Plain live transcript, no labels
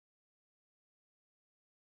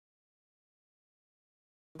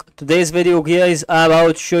Today's video, guys, I'm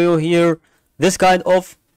about to show you here this kind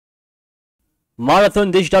of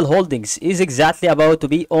Marathon Digital Holdings is exactly about to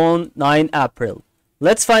be on 9 April.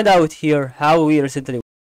 Let's find out here how we recently,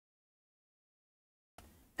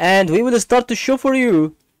 and we will start to show for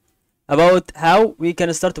you about how we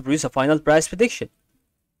can start to produce a final price prediction.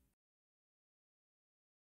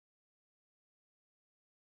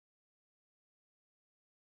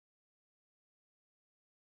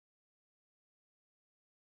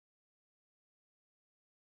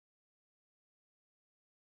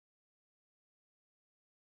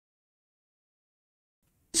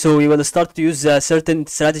 So we will start to use a certain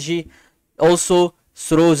strategy also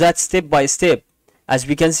through that step by step. As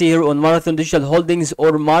we can see here on Marathon Digital Holdings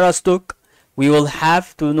or Mara stock, we will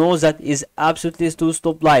have to know that is absolutely two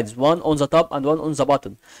stop lines, one on the top and one on the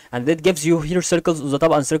bottom, and that gives you here circles on the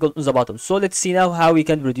top and circles on the bottom. So let's see now how we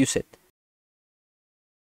can reduce it.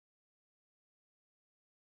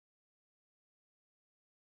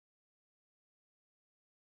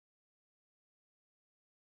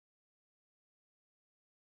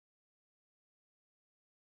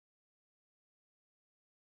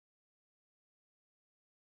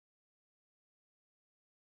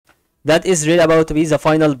 That is really about to be the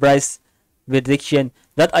final price prediction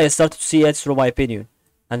that I started to see it through my opinion,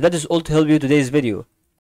 and that is all to help you today's video.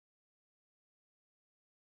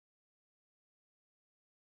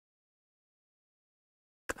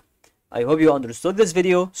 I hope you understood this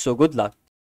video, so good luck.